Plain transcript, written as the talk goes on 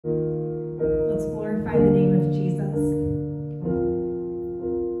let's glorify the name of Jesus.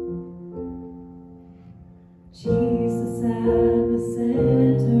 Jesus at the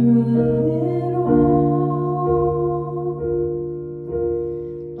center of it all.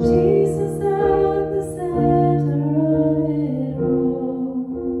 Jesus at the center of it all.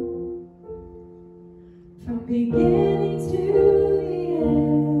 From beginning to the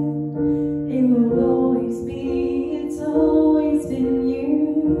end, it will always be, it's always been you,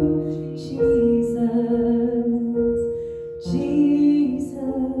 Jesus, Jesus.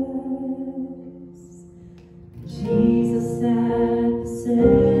 Jesus at the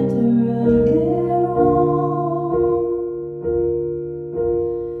center of it all.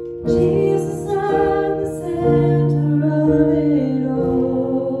 Jesus at the center of it all.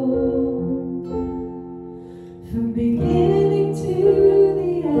 From beginning to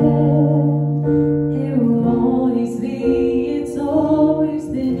the end, it will always be, it's always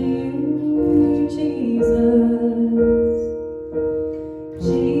been you, Jesus,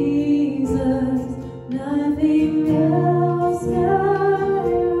 Jesus. Nothing else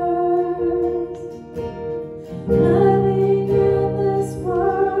matters. Nothing in this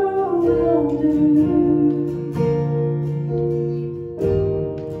world will do.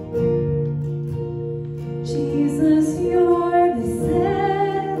 Jesus, you're the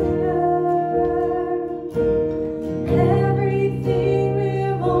center. Everything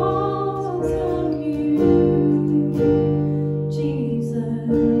revolves on you.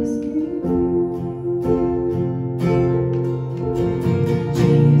 Jesus,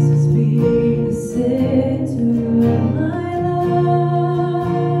 Jesus, be the center of my life.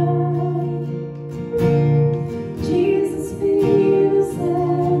 Jesus, be the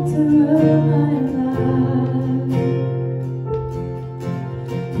center of my life.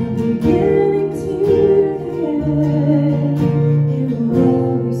 From beginning to the end, it will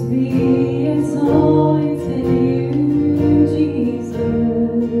always be, it's always been you, Jesus.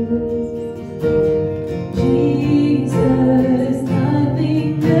 Jesus,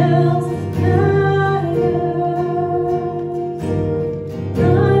 nothing else matters.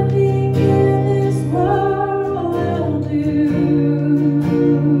 Nothing in this world will do.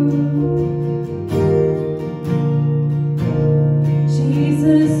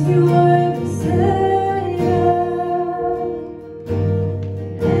 Jesus, you're the center.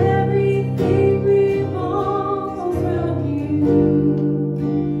 Everything revolves around you.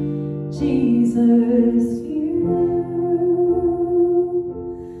 Jesus, you.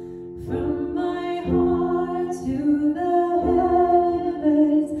 From my heart to the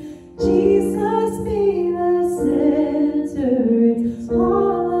heavens, Jesus, be the center. It's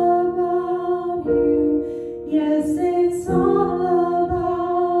all about you. Yes, it's all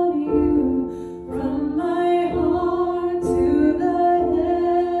about you. From my heart to the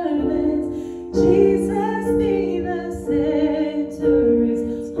heavens, Jesus, be the center.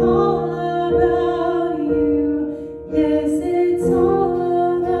 It's all about you. Yes, it's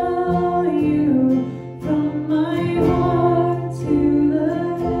all about you. From my heart to the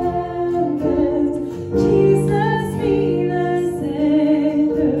heavens, Jesus, be the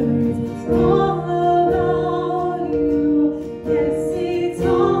center. It's all about you. Yes, it's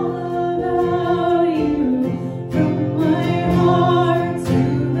all about you. From my heart to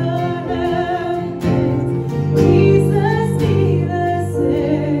the heavens, Jesus, be the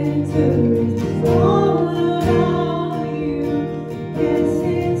center. It's all about you. Yes,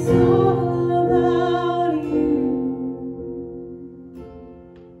 it's all about you.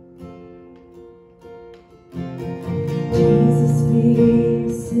 Jesus, be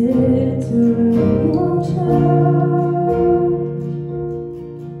the center of your church.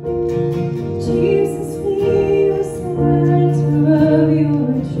 Jesus, be the center of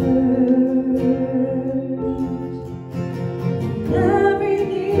your church. Every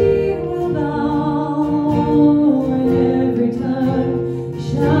knee will bow and every tongue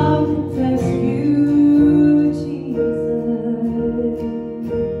shall confess you, Jesus.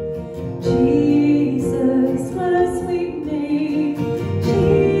 Jesus, what a sweet name.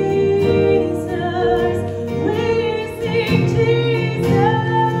 Jesus, we sing Jesus.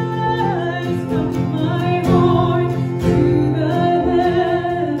 From my heart to the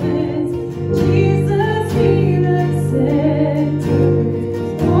heavens,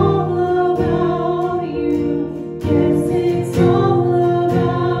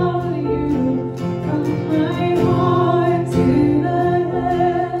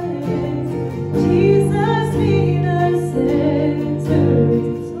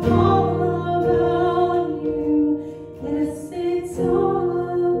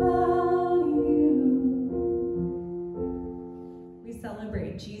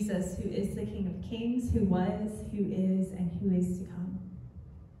 Jesus, who is the King of Kings, who was, who is, and who is to come.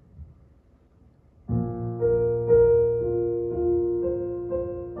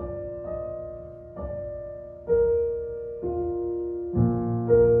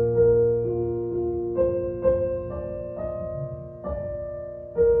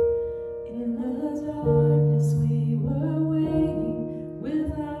 In the darkness we were waiting,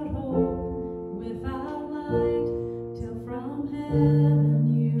 without hope, without light, till from heaven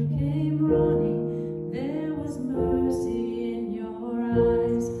you came running. There was mercy in your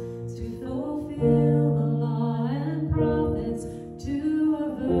eyes to fulfill the law and prophets. To a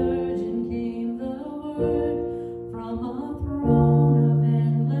virgin came the word from a throne of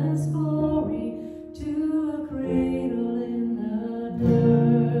endless glory to a cradle in the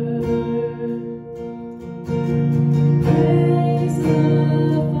dirt. Praise the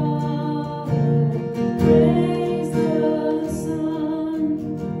Father, praise the Son,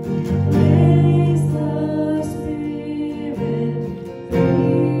 praise the Spirit,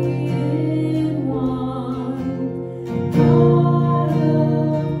 three in one. God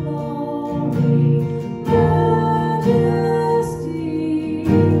of glory, majesty,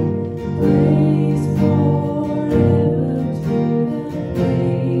 praise forever to the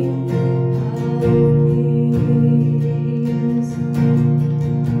King of Kings.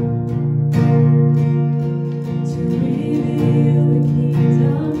 To reveal the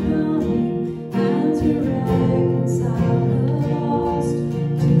kingdom coming and to reconcile the lost,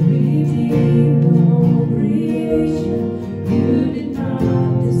 to redeem the whole creation. You did not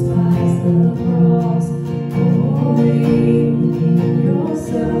despise the cross, or even in your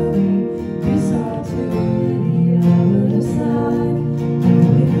suffering you saw to the other side.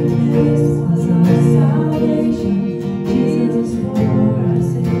 And this was our salvation, Jesus for our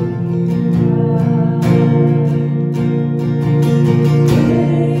saving God.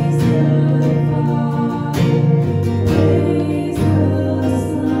 Praise the Father, praise the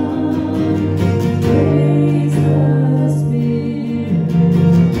Son, praise the Spirit,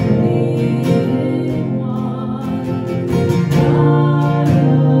 three in one. God of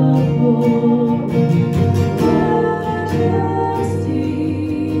glory, majesty,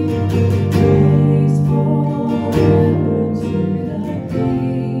 praise forever to the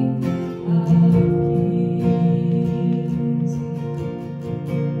King of Kings.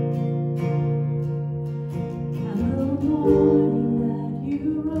 And the morning that you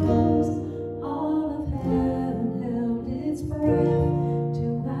rose, all of heaven held its breath,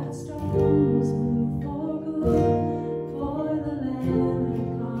 till that stone was moved for good, for the Lamb had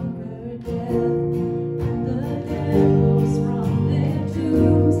conquered death. And the dead rose from their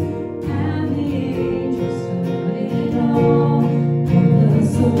tombs, and the angels stood in awe, for the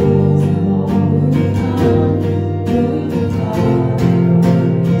souls of all who come through the Father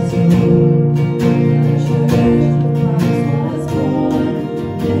restored. The church of Christ was born,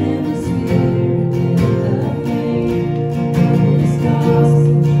 then the Spirit did the thing. This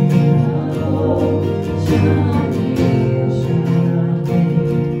gospel train of hope shall not be, shall not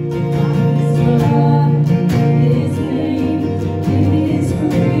fade. By His blood and His name, in His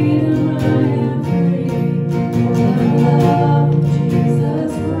freedom I am free. For the love of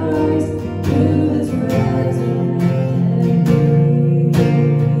Jesus Christ, who has resurrected me.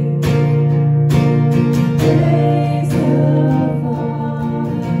 Praise the Father,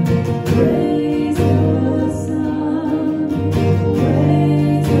 praise the Son,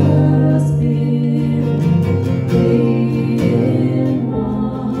 praise the Spirit, three in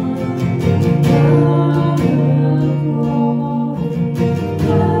one. God of glory,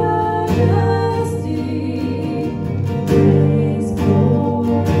 majesty, praise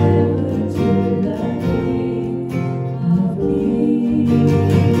forever to the King of Kings.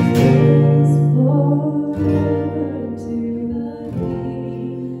 Praise forever to the King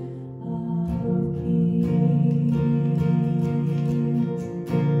of Kings.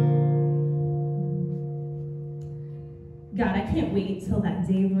 God, I can't wait till that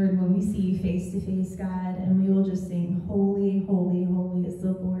day, Lord, when we see you face to face, God, and we will just sing, holy, holy, holy is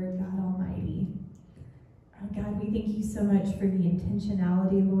the Lord God Almighty. God, we thank you so much for the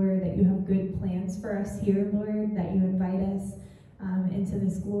intentionality, Lord, that you have good plans for us here, Lord, that you invite us into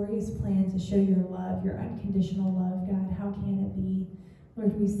this glorious plan to show your love, your unconditional love, God. How can it be?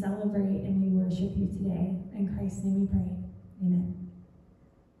 Lord, we celebrate and we worship you today. In Christ's name we pray. Amen.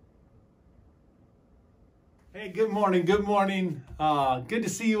 Hey, good morning. Good morning. Good to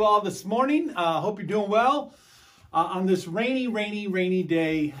see you all this morning. Hope you're doing well on this rainy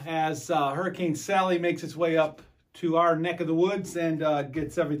day as Hurricane Sally makes its way up to our neck of the woods and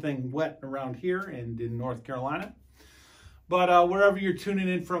gets everything wet around here and in North Carolina. But wherever you're tuning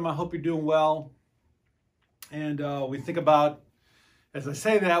in from, I hope you're doing well. And we think about, as I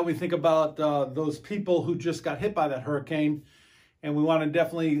say that, we think about those people who just got hit by that hurricane. And we want to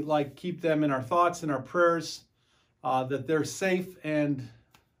definitely keep them in our thoughts and our prayers, that they're safe and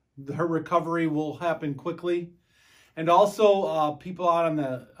her recovery will happen quickly. And also people out on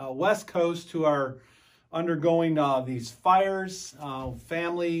the West Coast who are undergoing these fires,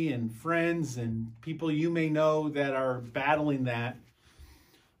 family and friends and people you may know that are battling that.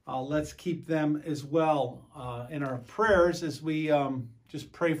 Let's keep them as well in our prayers as we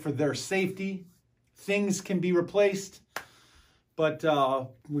just pray for their safety. Things can be replaced, but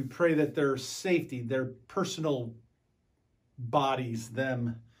we pray that their safety, their personal bodies,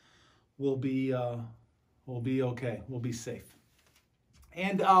 them will be okay, will be safe.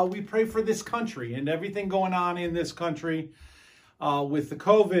 And we pray for this country and everything going on in this country with the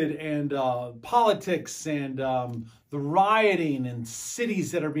COVID and politics and the rioting and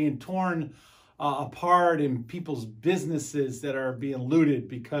cities that are being torn apart and people's businesses that are being looted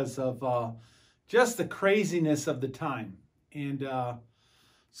because of just the craziness of the time. And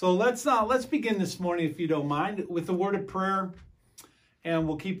so let's begin this morning, if you don't mind, with a word of prayer. And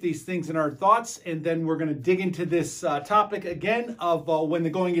we'll keep these things in our thoughts. And then we're going to dig into this topic again of when the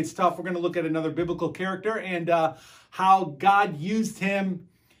going gets tough. We're going to look at another biblical character and how God used him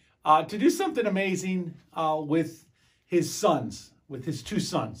to do something amazing with his sons, with his two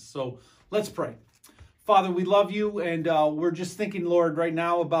sons. So let's pray. Father, we love you. And we're just thinking, Lord, right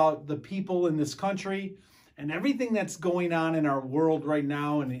now about the people in this country and everything that's going on in our world right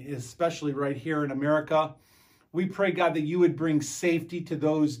now, and especially right here in America. We pray, God, that you would bring safety to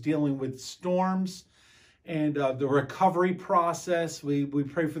those dealing with storms and the recovery process. We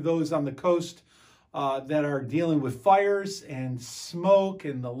pray for those on the coast that are dealing with fires and smoke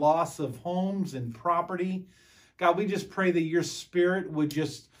and the loss of homes and property. God, we just pray that your spirit would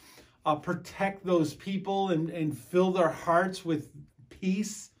just protect those people and fill their hearts with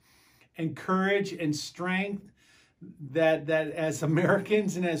peace and courage and strength, that as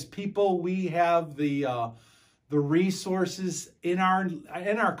Americans and as people, we have the resources in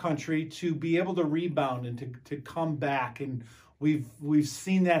our country to be able to rebound and to come back. And we've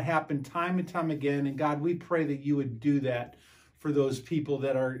seen that happen time and time again. And God, we pray that you would do that for those people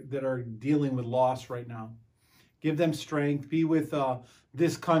that are dealing with loss right now. Give them strength. Be with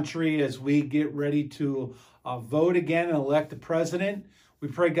this country as we get ready to vote again and elect a president. We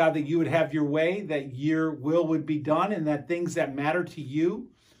pray, God, that you would have your way, that your will would be done, and that things that matter to you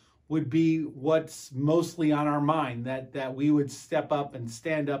would be what's mostly on our mind, that we would step up and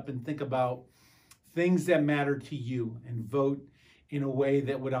stand up and think about things that matter to you and vote in a way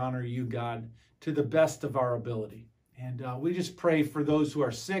that would honor you, God, to the best of our ability. And we just pray for those who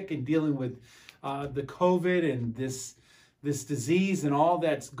are sick and dealing with the COVID and this disease and all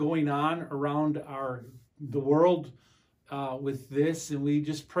that's going on around the world with this. And we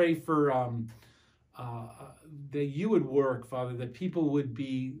just pray for that you would work, Father, that people would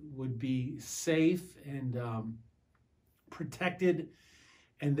be safe and protected,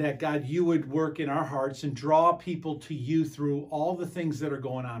 and that, God, you would work in our hearts and draw people to you through all the things that are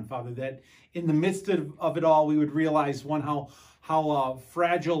going on, Father, that in the midst of it all, we would realize, one, how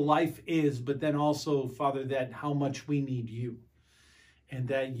fragile life is, but then also, Father, that how much we need you, and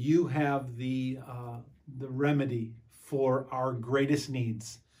that you have the remedy for our greatest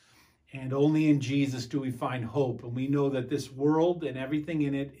needs. And only in Jesus do we find hope. And we know that this world and everything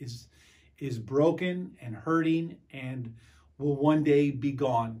in it is broken and hurting and will one day be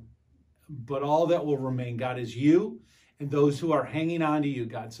gone. But all that will remain, God, is you and those who are hanging on to you,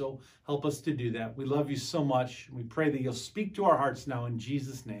 God. So help us to do that. We love you so much. We pray that you'll speak to our hearts now in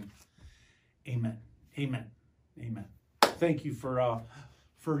Jesus' name. Amen. Amen. Amen. Thank you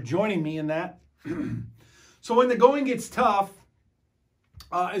for joining me in that. So when the going gets tough,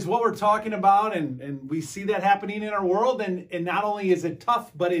 is what we're talking about, and we see that happening in our world, and not only is it tough,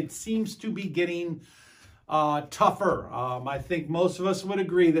 but it seems to be getting tougher. I think most of us would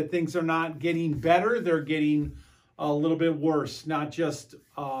agree that things are not getting better, they're getting a little bit worse, not just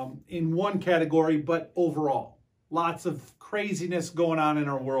in one category, but overall. Lots of craziness going on in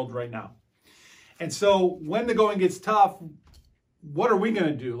our world right now. And so when the going gets tough, what are we going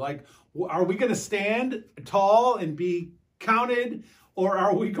to do? Are we going to stand tall and be counted, or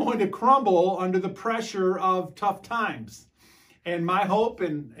are we going to crumble under the pressure of tough times? And my hope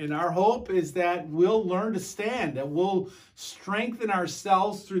and our hope is that we'll learn to stand, that we'll strengthen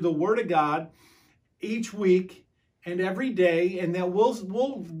ourselves through the Word of God each week and every day, and that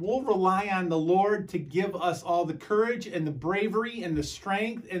we'll rely on the Lord to give us all the courage and the bravery and the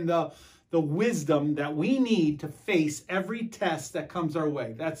strength and the the wisdom that we need to face every test that comes our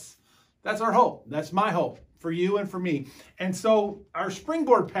way. That's our hope. That's my hope for you and for me. And so our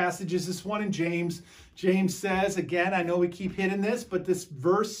springboard passage is this one in James. James says, again, I know we keep hitting this, but these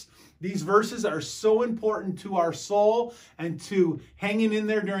verses are so important to our soul and to hanging in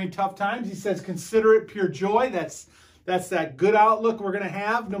there during tough times. He says, consider it pure joy. That's that good outlook we're going to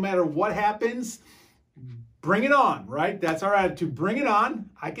have no matter what happens. Bring it on, right? That's our attitude. Bring it on.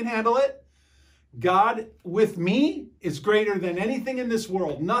 I can handle it. God with me is greater than anything in this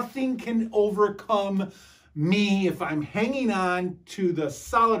world. Nothing can overcome me if I'm hanging on to the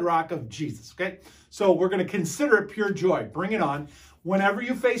solid rock of Jesus, okay? So we're going to consider it pure joy. Bring it on. Whenever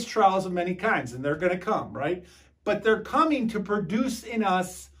you face trials of many kinds, and they're going to come, right? But they're coming to produce in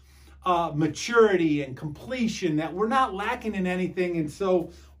us maturity and completion, that we're not lacking in anything. And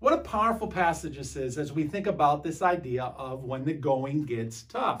so what a powerful passage this is as we think about this idea of when the going gets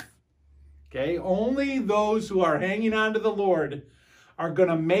tough. Okay, only those who are hanging on to the Lord are going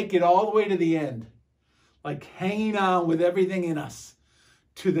to make it all the way to the end. Like hanging on with everything in us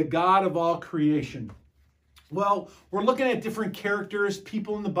to the God of all creation. Well, we're looking at different characters,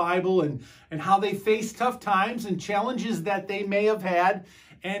 people in the Bible, and how they face tough times and challenges that they may have had,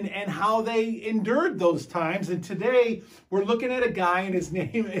 and how they endured those times. And today we're looking at a guy, and his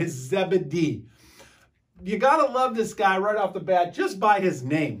name is Zebedee. You gotta love this guy right off the bat just by his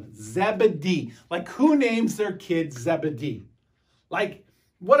name, Zebedee. Like, who names their kid Zebedee? Like,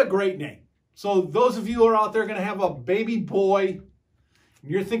 what a great name. So those of you who are out there gonna have a baby boy,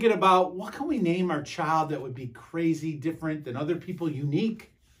 and you're thinking about, what can we name our child that would be crazy, different than other people,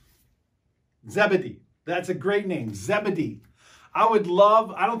 unique? Zebedee. That's a great name, Zebedee. I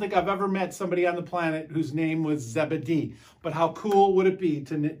don't think I've ever met somebody on the planet whose name was Zebedee, but how cool would it be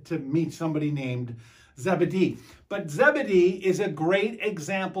to meet somebody named Zebedee? But Zebedee is a great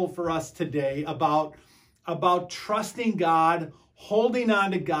example for us today about trusting God, holding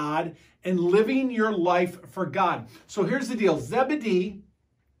on to God, and living your life for God. So here's the deal. Zebedee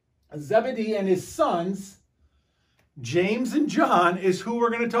and his sons, James and John, is who we're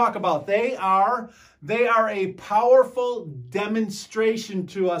going to talk about. They are a powerful demonstration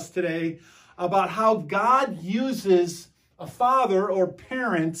to us today about how God uses a father or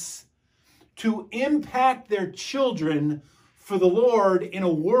parents to impact their children for the Lord in a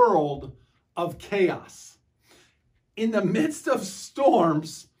world of chaos. In the midst of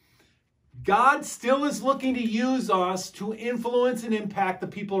storms, God still is looking to use us to influence and impact the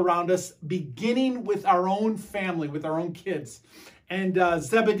people around us, beginning with our own family, with our own kids. And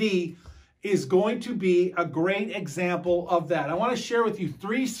Zebedee is going to be a great example of that. I want to share with you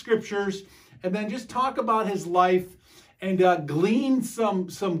 3 scriptures and then just talk about his life and glean some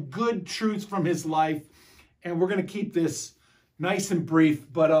good truths from his life. And we're going to keep this nice and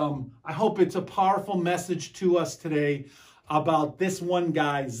brief, but I hope it's a powerful message to us today about this one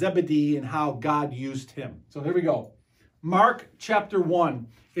guy, Zebedee, and how God used him. So here we go. Mark chapter 1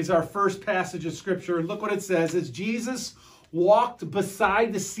 is our first passage of scripture. And look what it says. As Jesus walked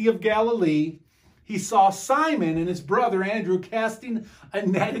beside the Sea of Galilee, he saw Simon and his brother Andrew casting a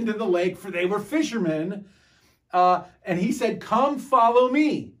net into the lake, for they were fishermen. And he said, "Come, follow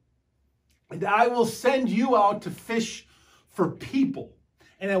me, and I will send you out to fish for people."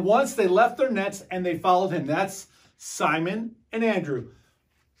 And at once they left their nets and they followed him. That's Simon and Andrew.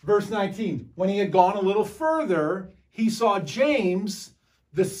 Verse 19, when he had gone a little further, he saw James,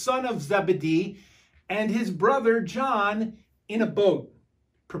 the son of Zebedee, and his brother John in a boat,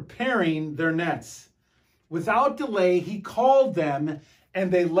 preparing their nets. Without delay, he called them,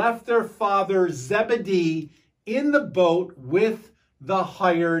 and they left their father Zebedee in the boat with the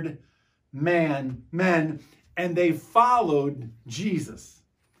hired men, and they followed Jesus.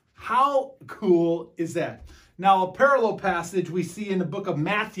 How cool is that? Now, a parallel passage we see in the book of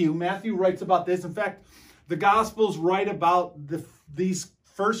Matthew. Matthew writes about this. In fact, the Gospels write about these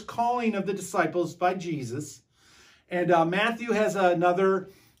first calling of the disciples by Jesus. And Matthew has another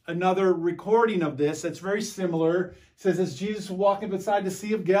recording of this that's very similar. It says, as Jesus was walking beside the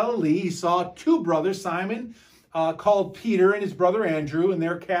Sea of Galilee, he saw 2 brothers, Simon, called Peter, and his brother Andrew, and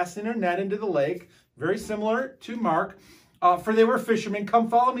they're casting their net into the lake. Very similar to Mark. For they were fishermen. "Come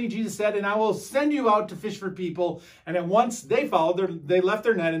follow me," Jesus said, "and I will send you out to fish for people." And at once they left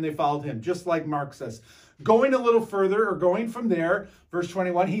their net and they followed him, just like Mark says. Going a little further, or going from there, verse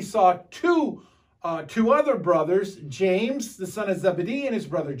 21, he saw two other brothers, James, the son of Zebedee, and his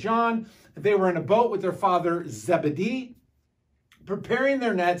brother John. They were in a boat with their father Zebedee, preparing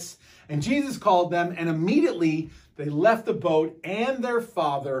their nets, and Jesus called them, and immediately they left the boat and their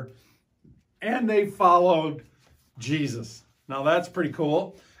father, and they followed Jesus. Now that's pretty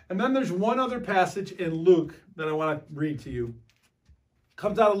cool. And then there's one other passage in Luke that I want to read to you. It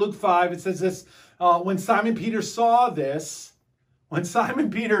comes out of Luke 5. It says this, when Simon Peter saw this,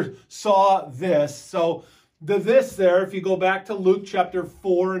 so the this there, if you go back to Luke chapter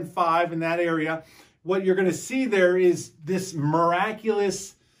 4 and 5 in that area, what you're going to see there is this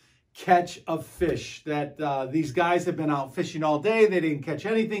miraculous catch of fish that these guys have been out fishing all day. They didn't catch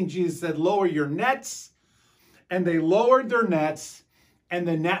anything. Jesus said, lower your nets. And they lowered their nets, and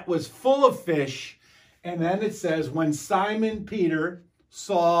the net was full of fish. And then it says, when Simon Peter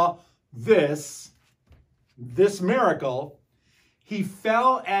saw this miracle, he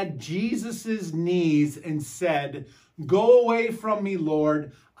fell at Jesus' knees and said, go away from me,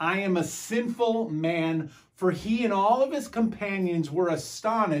 Lord. I am a sinful man. For he and all of his companions were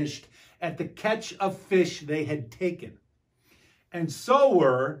astonished at the catch of fish they had taken. And so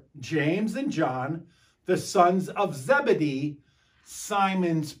were James and John, the sons of Zebedee,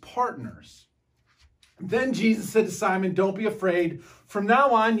 Simon's partners. Then Jesus said to Simon, don't be afraid. From now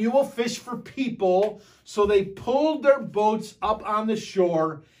on, you will fish for people. So they pulled their boats up on the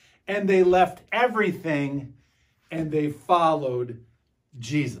shore, and they left everything, and they followed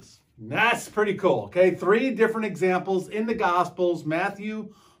Jesus. That's pretty cool, okay? 3 different examples in the Gospels,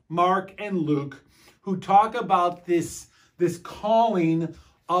 Matthew, Mark, and Luke, who talk about this calling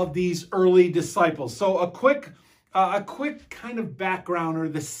of these early disciples. So a quick kind of background or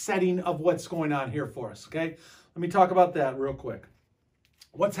the setting of what's going on here for us, okay? Let me talk about that real quick.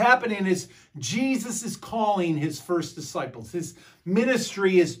 What's happening is Jesus is calling his first disciples. His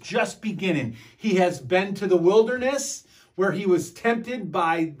ministry is just beginning. He has been to the wilderness where he was tempted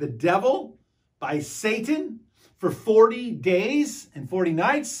by the devil, by Satan, for 40 days and 40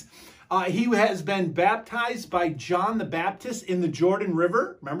 nights. He has been baptized by John the Baptist in the Jordan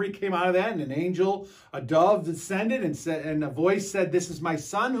River. Remember, he came out of that, and an angel, a dove, descended and said, and a voice said, this is my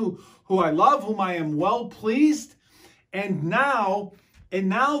son who I love, whom I am well pleased. And now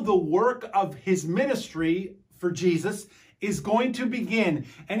the work of his ministry for Jesus is going to begin,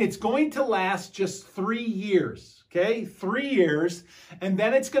 and it's going to last just 3 years, okay? 3 years, and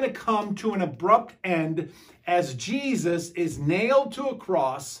then it's going to come to an abrupt end as Jesus is nailed to a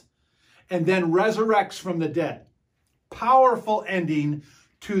cross and then resurrects from the dead. Powerful ending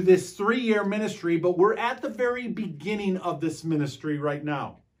to this 3-year ministry, but we're at the very beginning of this ministry right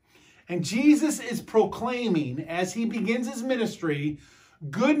now. And Jesus is proclaiming, as he begins his ministry,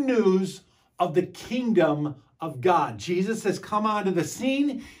 good news of the kingdom of God. Jesus has come onto the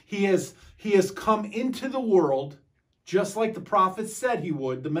scene. He has come into the world, just like the prophets said he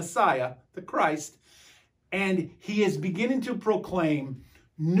would, the Messiah, the Christ. And he is beginning to proclaim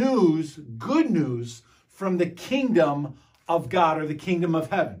news, good news from the kingdom of God, or the kingdom of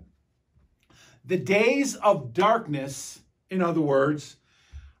heaven. The days of darkness, in other words,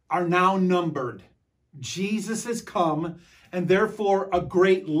 are now numbered. Jesus has come, and therefore a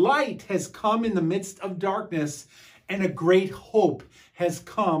great light has come in the midst of darkness, and a great hope has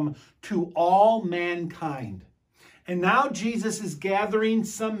come to all mankind. And now Jesus is gathering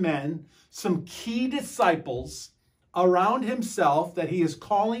some men, some key disciples around himself that he is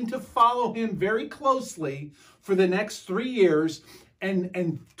calling to follow him very closely for the next 3 years.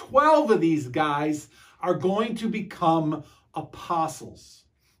 And 12 of these guys are going to become apostles.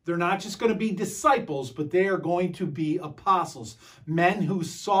 They're not just going to be disciples, but they are going to be apostles. Men who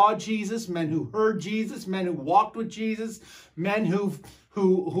saw Jesus, men who heard Jesus, men who walked with Jesus, men who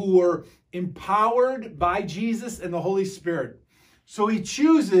were empowered by Jesus and the Holy Spirit. So he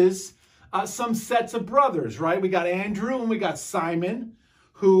chooses some sets of brothers, right? We got Andrew and we got Simon,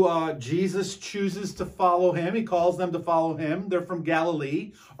 who Jesus chooses to follow him. He calls them to follow him. They're from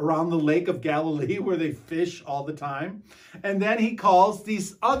Galilee, around the lake of Galilee, where they fish all the time. And then he calls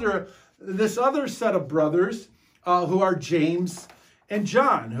this other set of brothers, who are James and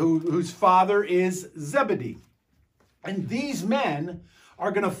John, whose father is Zebedee. And these men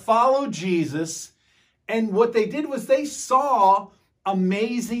are going to follow Jesus. And what they did was they saw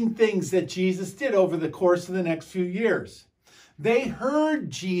amazing things that Jesus did over the course of the next few years. They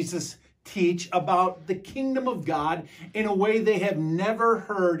heard Jesus teach about the kingdom of God in a way they have never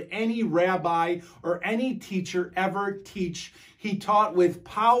heard any rabbi or any teacher ever teach. He taught with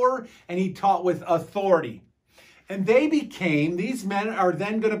power and he taught with authority. And these men are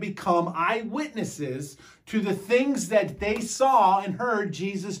then going to become eyewitnesses to the things that they saw and heard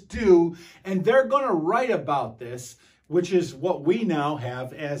Jesus do. And they're going to write about this, which is what we now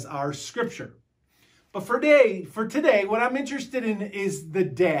have as our scripture. But for today, what I'm interested in is the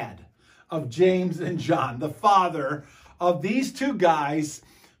dad of James and John, the father of these two guys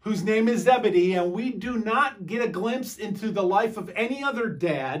whose name is Zebedee, and we do not get a glimpse into the life of any other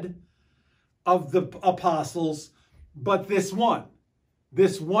dad of the apostles but this one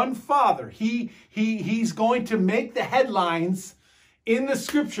father. He's going to make the headlines in the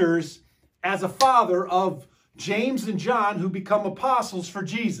scriptures as a father of James and John, who become apostles for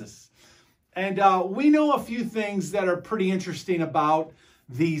Jesus. And we know a few things that are pretty interesting about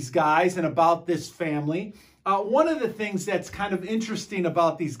these guys and about this family. One of the things that's kind of interesting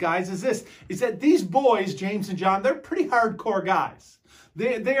about these guys is that these boys, James and John, they're pretty hardcore guys.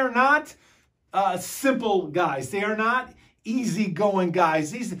 They are not simple guys. They are not easygoing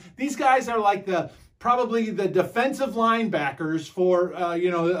guys. These guys are like probably the defensive linebackers for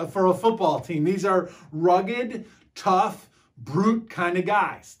a football team. These are rugged, tough, brute kind of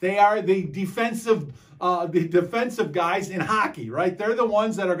guys. They are the defensive guys in hockey, right? They're the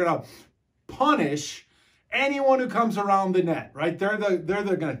ones that are going to punish anyone who comes around the net, right? They're going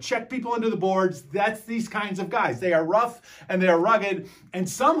to check people into the boards. That's these kinds of guys. They are rough and they are rugged. And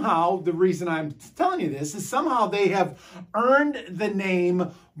somehow, the reason I'm telling you this is somehow they have earned the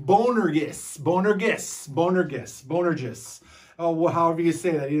name Bonerges. Oh, however you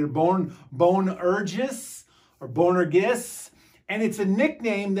say that, either Bonerges or Bonerges. And it's a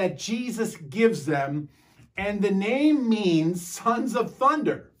nickname that Jesus gives them. And the name means sons of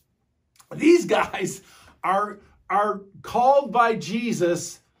thunder. These guys are called by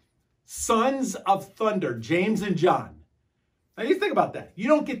Jesus sons of thunder, James and John. Now you think about that. You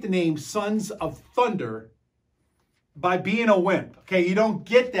don't get the name sons of thunder by being a wimp. Okay, you don't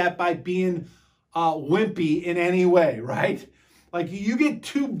get that by being wimpy in any way, right? Like you get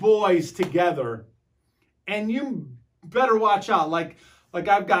two boys together and you better watch out. Like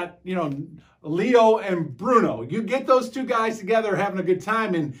I've got, Leo and Bruno. You get those two guys together having a good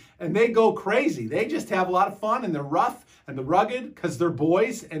time and they go crazy. They just have a lot of fun and they're rough and they're rugged because they're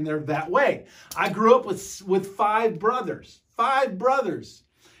boys and they're that way. I grew up with five brothers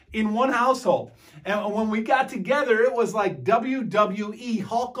in one household. And when we got together, it was like WWE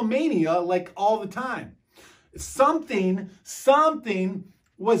Hulkamania like all the time. Something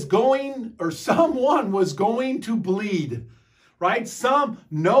was going, or someone was going to bleed. Right? Some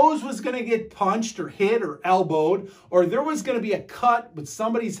nose was going to get punched or hit or elbowed, or there was going to be a cut with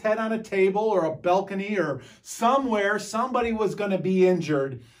somebody's head on a table or a balcony or somewhere. Somebody was going to be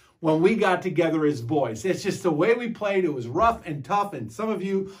injured when we got together as boys. It's just the way we played. It was rough and tough, and some of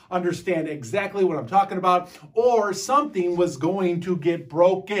you understand exactly what I'm talking about. Or something was going to get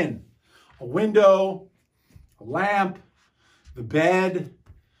broken. A window, a lamp, the bed,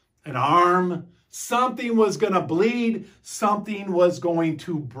 an arm. Something was going to bleed. Something was going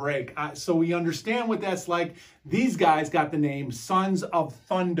to break. So we understand what that's like. These guys got the name Sons of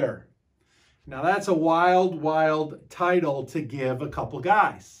Thunder. Now that's a wild, wild title to give a couple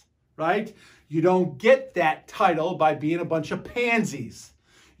guys, right? You don't get that title by being a bunch of pansies.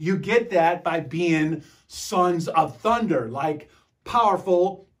 You get that by being Sons of Thunder, like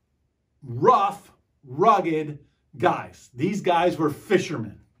powerful, rough, rugged guys. These guys were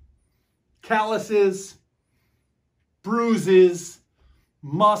fishermen. Calluses, bruises,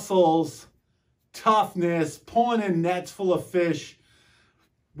 muscles, toughness, pulling in nets full of fish,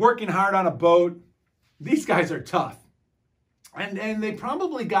 working hard on a boat. These guys are tough. And they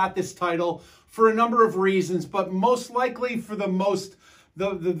probably got this title for a number of reasons, but most likely for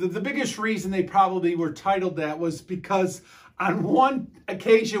the biggest reason they probably were titled that was because on one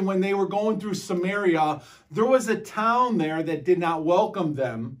occasion when they were going through Samaria, there was a town there that did not welcome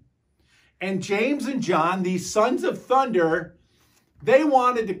them. And James and John, these sons of thunder, they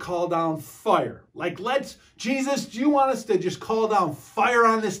wanted to call down fire. Like, Jesus, do you want us to just call down fire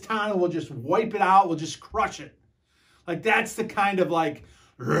on this town and we'll just wipe it out? We'll just crush it. Like, that's the kind of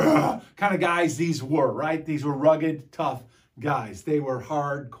guys these were, right? These were rugged, tough guys. They were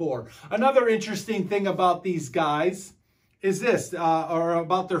hardcore. Another interesting thing about these guys is this, or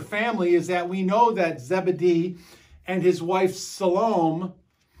about their family, is that we know that Zebedee and his wife Salome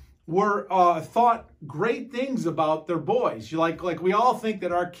were thought great things about their boys. Like we all think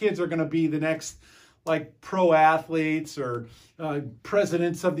that our kids are going to be the next pro athletes or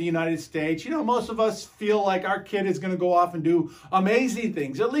presidents of the United States. Most of us feel like our kid is going to go off and do amazing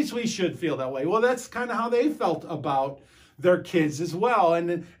things. At least we should feel that way. Well, that's kind of how they felt about their kids as well.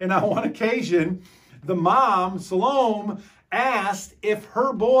 And on one occasion, the mom, Salome, asked if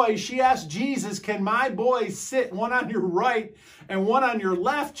her boy, she asked Jesus, can my boys sit one on your right and one on your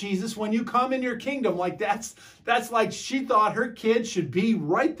left, Jesus, when you come in your kingdom? Like that's like she thought her kids should be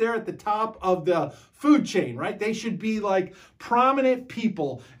right there at the top of the food chain, right? They should be like prominent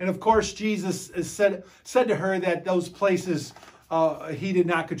people. And of course, Jesus said to her that those places he did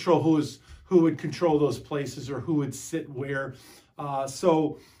not control who would control those places or who would sit where.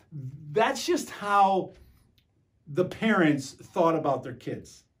 So that's just how the parents thought about their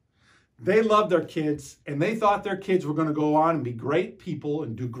kids. They loved their kids, and they thought their kids were going to go on and be great people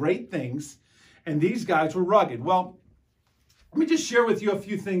and do great things. And these guys were rugged. Well, let me just share with you a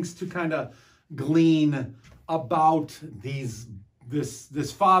few things to kind of glean about this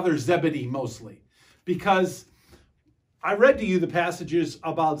father Zebedee mostly. Because I read to you the passages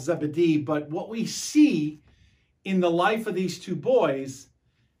about Zebedee, but what we see in the life of these two boys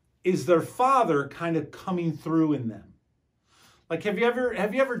is their father kind of coming through in them. Like, have you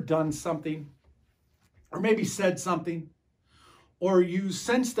ever done something, or maybe said something, or you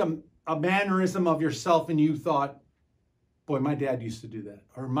sensed a mannerism of yourself and you thought, boy, my dad used to do that,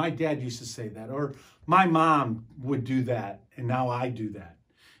 or my dad used to say that, or my mom would do that, and now I do that.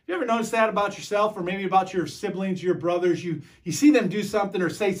 You ever notice that about yourself, or maybe about your siblings, your brothers? You see them do something or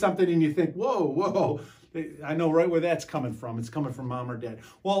say something and you think, whoa, I know right where that's coming from. It's coming from mom or dad.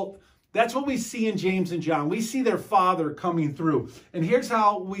 Well, that's what we see in James and John. We see their father coming through. And here's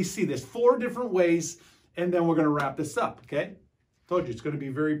how we see this. 4 different ways, and then we're going to wrap this up, okay? Told you it's going to be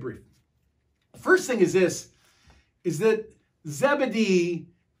very brief. The first thing is this, is that Zebedee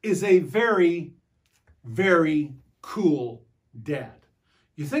is a very, very cool dad.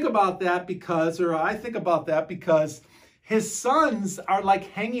 You think about that because, or I think about that because his sons are like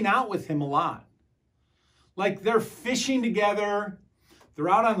hanging out with him a lot. Like they're fishing together. They're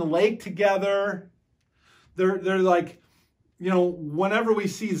out on the lake together. They're like, you know, whenever we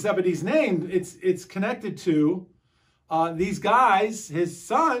see Zebedee's name, it's connected to these guys, his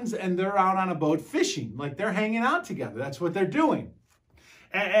sons, and they're out on a boat fishing. Like they're hanging out together. That's what they're doing.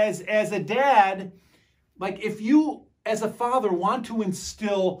 As a dad, like if you, as a father, want to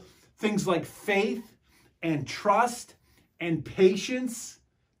instill things like faith and trust and patience,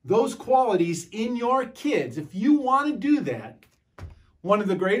 those qualities in your kids, if you want to do that, one of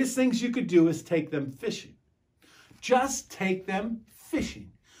the greatest things you could do is take them fishing. Just take them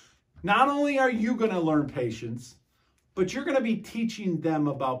fishing. Not only are you going to learn patience, but you're going to be teaching them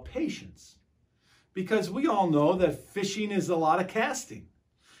about patience. Because we all know that fishing is a lot of casting.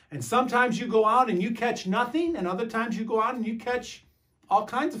 And sometimes you go out and you catch nothing, and other times you go out and you catch all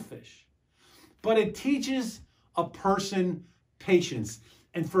kinds of fish. But it teaches a person patience.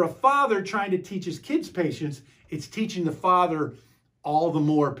 And for a father trying to teach his kids patience, it's teaching the father all the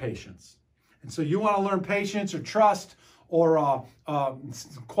more patience. And so you want to learn patience or trust or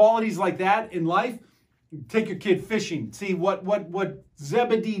qualities like that in life, take your kid fishing. See, what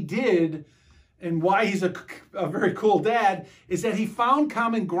Zebedee did and why he's a very cool dad is that he found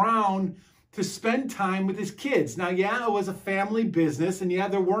common ground to spend time with his kids. Now, yeah, it was a family business, and yeah,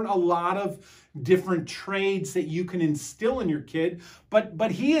 there weren't a lot of different trades that you can instill in your kid,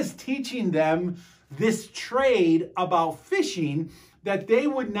 but he is teaching them this trade about fishing that they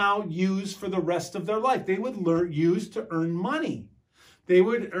would now use for the rest of their life. They would use to earn money. They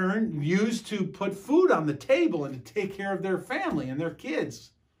would use to put food on the table and to take care of their family and their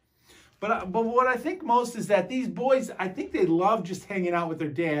kids. But what I think most is that these boys, I think they love just hanging out with their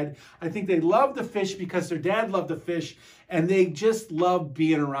dad. I think they love to fish because their dad loved to fish, and they just love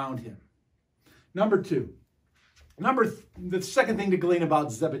being around him. Number 2. The second thing to glean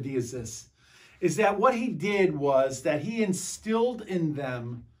about Zebedee is this, is that what he did was that he instilled in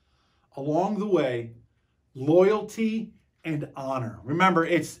them along the way loyalty and honor. Remember,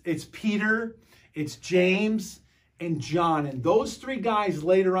 it's Peter, it's James, and John. And those 3 guys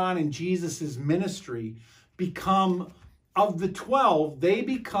later on in Jesus' ministry become, of the 12, they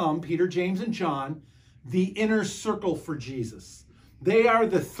become, Peter, James, and John, the inner circle for Jesus. They are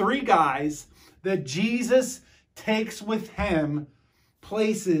the 3 guys that Jesus takes with him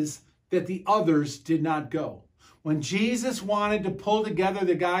places that the others did not go. When Jesus wanted to pull together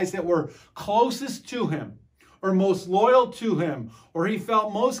the guys that were closest to him, or most loyal to him, or he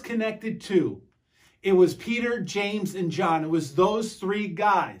felt most connected to, it was Peter, James, and John. It was those 3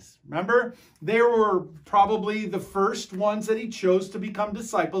 guys. Remember? They were probably the first ones that he chose to become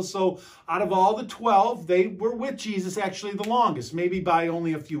disciples. So out of all the 12, they were with Jesus actually the longest, maybe by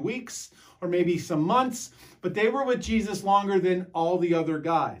only a few weeks or maybe some months, but they were with Jesus longer than all the other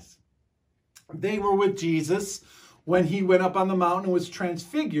guys. They were with Jesus when he went up on the mountain and was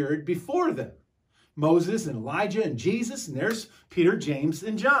transfigured before them. Moses and Elijah and Jesus, and there's Peter, James,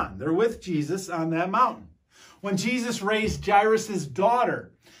 and John. They're with Jesus on that mountain. When Jesus raised Jairus'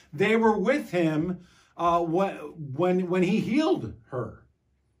 daughter, they were with him when he healed her.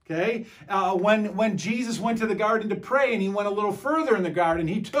 Okay, when Jesus went to the garden to pray and he went a little further in the garden,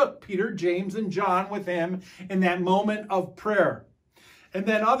 he took Peter, James, and John with him in that moment of prayer. And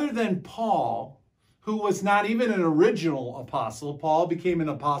then other than Paul, who was not even an original apostle, Paul became an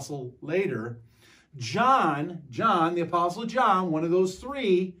apostle later, John, the apostle John, one of those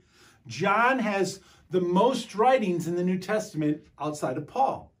three, John has the most writings in the New Testament outside of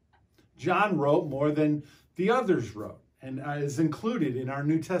Paul. John wrote more than the others wrote and is included in our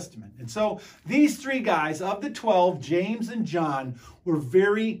New Testament. And so these three guys, of the 12, James and John, were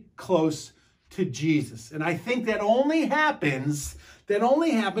very close to Jesus. And I think that only happens,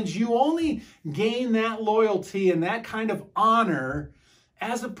 you only gain that loyalty and that kind of honor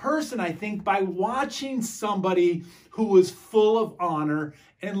as a person, I think, by watching somebody who was full of honor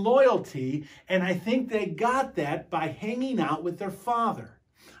and loyalty. And I think they got that by hanging out with their father.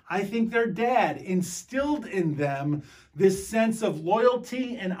 I think their dad instilled in them this sense of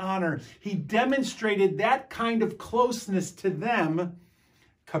loyalty and honor. He demonstrated that kind of closeness to them,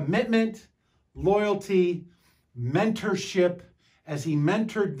 commitment, loyalty, mentorship, as he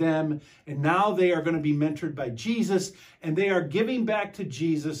mentored them. And now they are going to be mentored by Jesus, and they are giving back to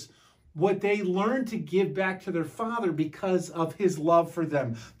Jesus what they learned to give back to their father because of his love for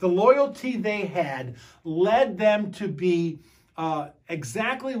them. The loyalty they had led them to be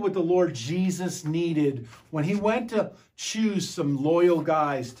exactly what the Lord Jesus needed when he went to choose some loyal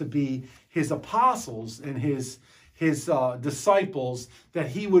guys to be his apostles and his disciples that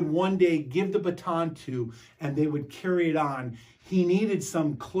he would one day give the baton to, and they would carry it on. He needed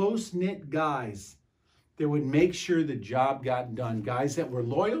some close-knit guys that would make sure the job got done. Guys that were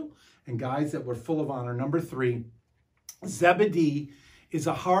loyal and guys that were full of honor. Number 3, Zebedee is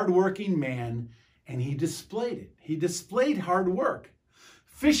a hardworking man, and he displayed it. He displayed hard work.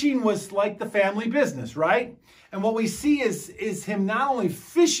 Fishing was like the family business, right? And what we see is him not only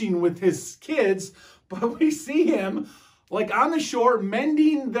fishing with his kids, but we see him like on the shore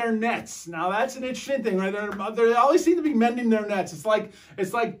mending their nets. Now that's an interesting thing, right? They always seem to be mending their nets. It's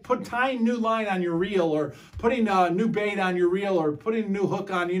like tying new line on your reel, or putting a new bait on your reel, or putting a new hook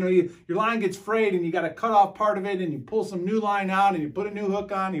on. You know, your line gets frayed and you got to cut off part of it, and you pull some new line out and you put a new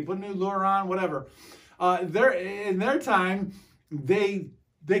hook on, you put a new lure on, whatever. In their time, they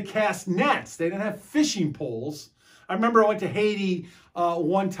cast nets. They didn't have fishing poles. I remember I went to Haiti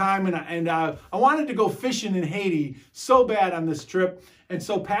one time, and I wanted to go fishing in Haiti so bad on this trip. And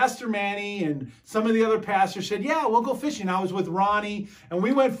so Pastor Manny and some of the other pastors said, yeah, we'll go fishing. I was with Ronnie, and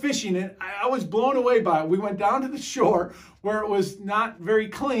we went fishing, and I was blown away by it. We went down to the shore where it was not very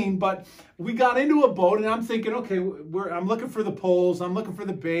clean, but we got into a boat, and I'm thinking, okay, I'm looking for the poles. I'm looking for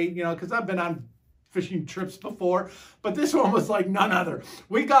the bait, you know, because I've been on fishing trips before, but this one was like none other.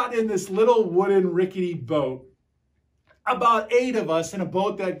 We got in this little wooden rickety boat, about 8 of us in a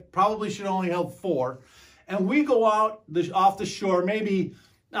boat that probably should only hold 4. And we go out off the shore, maybe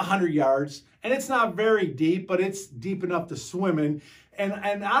 100 yards. And it's not very deep, but it's deep enough to swim in.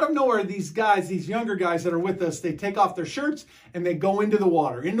 And out of nowhere, these guys, these younger guys that are with us, they take off their shirts and they go into the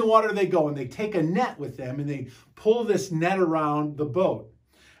water. In the water they go, and they take a net with them, and they pull this net around the boat.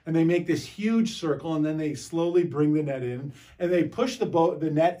 And they make this huge circle, and then they slowly bring the net in, and they push the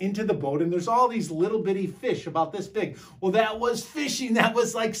net into the boat, and there's all these little bitty fish about this big. Well, that was fishing. That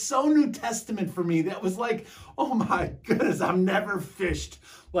was like so New Testament for me. That was like, oh my goodness, I've never fished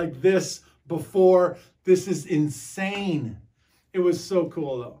like this before. This is insane. It was so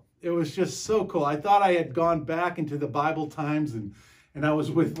cool, though. It was just so cool. I thought I had gone back into the Bible times, and I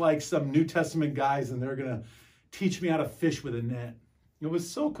was with like some New Testament guys, and they're going to teach me how to fish with a net. It was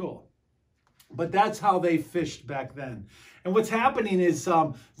so cool. But that's how they fished back then. And what's happening is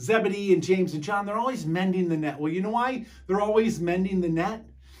Zebedee and James and John, they're always mending the net. Well, you know why they're always mending the net?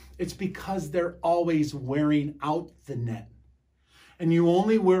 It's because they're always wearing out the net. And you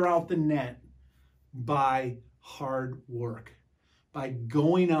only wear out the net by hard work, by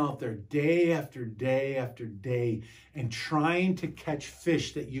going out there day after day after day and trying to catch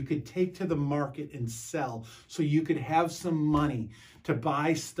fish that you could take to the market and sell so you could have some money to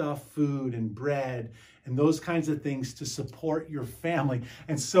buy stuff, food and bread and those kinds of things to support your family.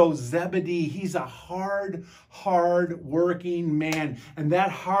 And so Zebedee, he's a hard working man. And that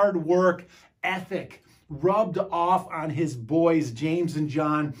hard work ethic rubbed off on his boys, James and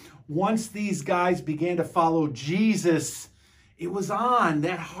John. Once these guys began to follow Jesus, it was on.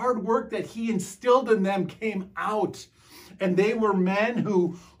 That hard work that he instilled in them came out. And they were men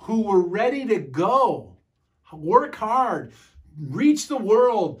who were ready to go, work hard, reach the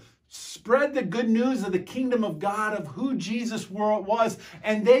world, spread the good news of the kingdom of God, of who Jesus was.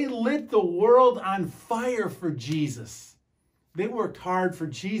 And they lit the world on fire for Jesus. They worked hard for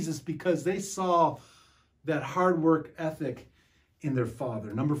Jesus because they saw that hard work ethic in their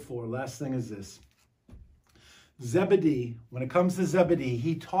father. Number 4, last thing is this. Zebedee, when it comes to Zebedee,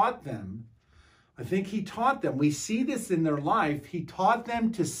 he taught them, I think he taught them, we see this in their life, he taught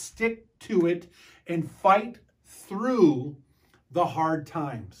them to stick to it and fight through the hard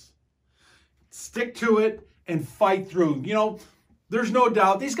times. Stick to it and fight through. You know, there's no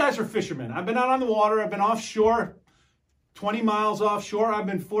doubt, these guys are fishermen. I've been out on the water, I've been offshore, 20 miles offshore, I've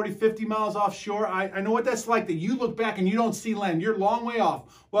been 40, 50 miles offshore. I know what that's like, that you look back and you don't see land. You're a long way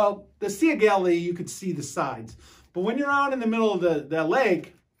off. Well, the Sea of Galilee, you could see the sides. But when you're out in the middle of the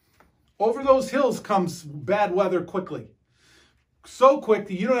lake, over those hills comes bad weather quickly. So quick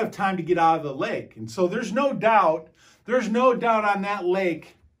that you don't have time to get out of the lake. And so there's no doubt on that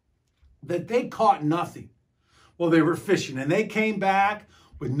lake that they caught nothing. Well, they were fishing and they came back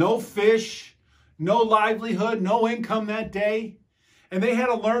with no fish, no livelihood, no income that day. And they had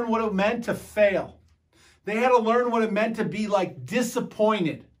to learn what it meant to fail. They had to learn what it meant to be like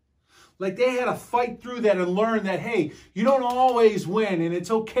disappointed. Like they had to fight through that and learn that, hey, you don't always win and it's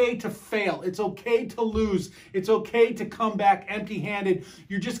okay to fail. It's okay to lose. It's okay to come back empty-handed.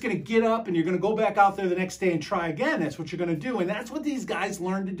 You're just going to get up and you're going to go back out there the next day and try again. That's what you're going to do. And that's what these guys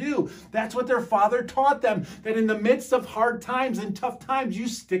learned to do. That's what their father taught them, that in the midst of hard times and tough times, you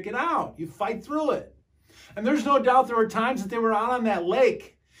stick it out. You fight through it. And there's no doubt there were times that they were out on that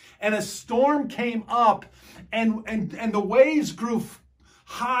lake and a storm came up and the waves grew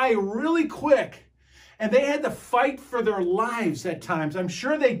high really quick. And they had to fight for their lives at times. I'm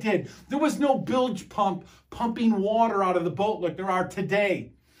sure they did. There was no bilge pump pumping water out of the boat like there are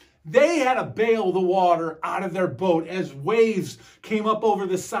today. They had to bail the water out of their boat as waves came up over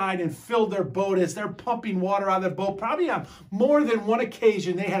the side and filled their boat as they're pumping water out of their boat. Probably on more than one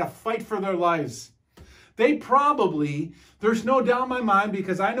occasion, they had to fight for their lives. They probably, there's no doubt in my mind,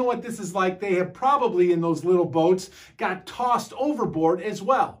 because I know what this is like, they have probably in those little boats got tossed overboard as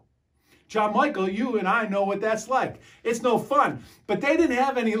well. John Michael, you and I know what that's like. It's no fun. But they didn't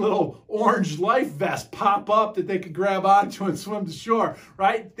have any little orange life vest pop up that they could grab onto and swim to shore,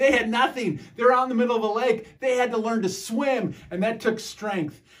 right? They had nothing. They're out in the middle of a lake. They had to learn to swim, and that took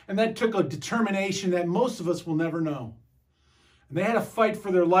strength, and that took a determination that most of us will never know. And they had to fight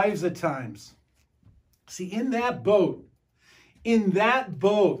for their lives at times. See, in that boat,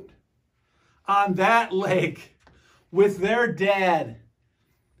 on that lake, with their dad,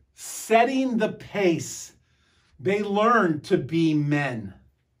 setting the pace, they learned to be men.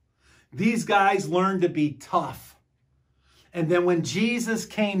 These guys learned to be tough. And then when Jesus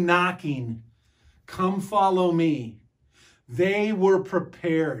came knocking, come follow me, they were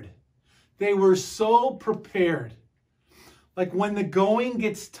prepared. They were so prepared. Like when the going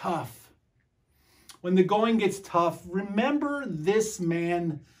gets tough, remember this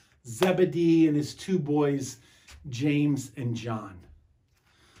man, Zebedee, and his 2 boys, James and John.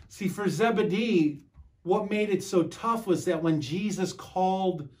 See, for Zebedee, what made it so tough was that when Jesus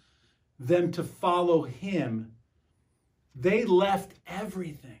called them to follow him, they left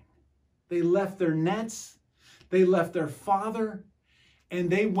everything. They left their nets, they left their father, and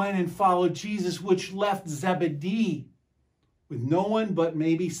they went and followed Jesus, which left Zebedee with no one but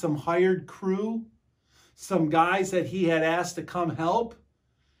maybe some hired crew, some guys that he had asked to come help,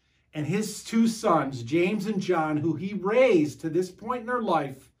 and his 2 sons, James and John, who he raised to this point in their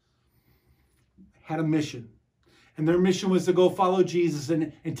life, had a mission. And their mission was to go follow Jesus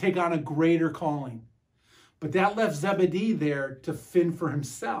and take on a greater calling. But that left Zebedee there to fend for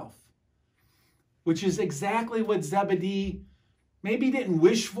himself, which is exactly what Zebedee maybe didn't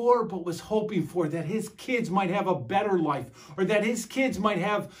wish for, but was hoping for, that his kids might have a better life, or that his kids might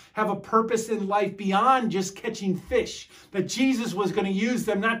have a purpose in life beyond just catching fish, that Jesus was going to use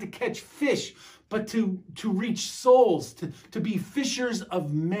them not to catch fish, but to reach souls, to be fishers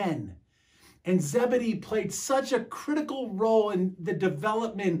of men. And Zebedee played such a critical role in the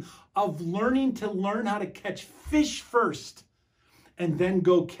development of learn how to catch fish first, and then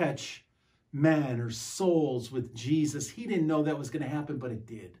go catch men or souls with Jesus. He didn't know that was going to happen, but it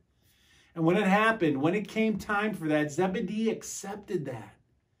did. And when it happened, when it came time for that, Zebedee accepted that.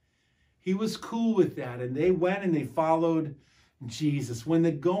 He was cool with that, and they went and they followed Jesus. When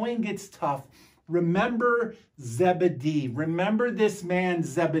the going gets tough, remember Zebedee. Remember this man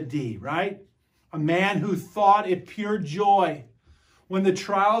Zebedee, right? A man who thought it pure joy when the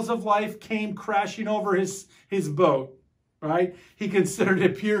trials of life came crashing over his boat. Right? He considered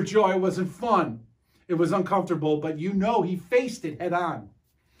it pure joy. It wasn't fun. It was uncomfortable, but you know he faced it head on.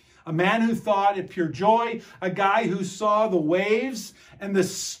 a man who thought of pure joy, a guy who saw the waves and the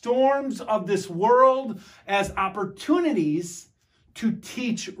storms of this world as opportunities to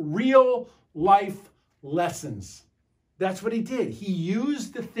teach real life lessons. That's what he did. He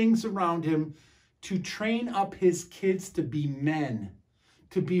used the things around him to train up his kids to be men,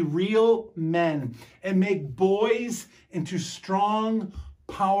 to be real men, and make boys into strong,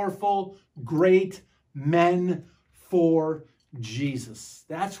 powerful, great men for Jesus.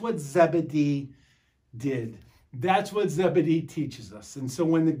 That's what Zebedee did. That's what Zebedee teaches us. And so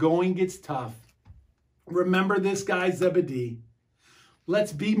when the going gets tough, remember this guy Zebedee.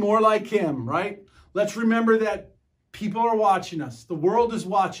 Let's be more like him, right? Let's remember that people are watching us. The world is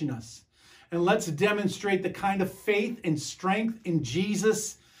watching us. And let's demonstrate the kind of faith and strength in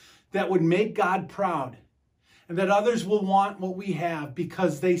Jesus that would make God proud. And that others will want what we have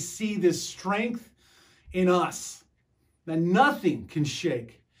because they see this strength in us that nothing can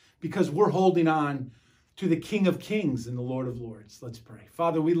shake because we're holding on to the King of Kings and the Lord of Lords. Let's pray.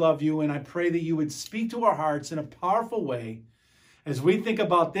 Father, we love you, and I pray that you would speak to our hearts in a powerful way as we think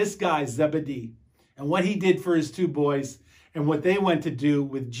about this guy, Zebedee, and what he did for his two boys and what they went to do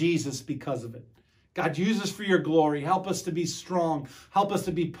with Jesus because of it. God, use us for your glory. Help us to be strong. Help us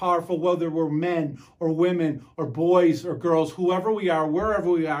to be powerful, whether we're men or women or boys or girls, whoever we are, wherever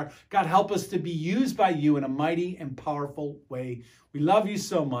we are. God, help us to be used by you in a mighty and powerful way. We love you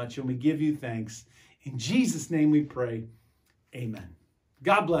so much, and we give you thanks. In Jesus' name we pray. Amen.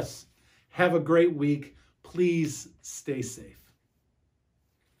 God bless. Have a great week. Please stay safe.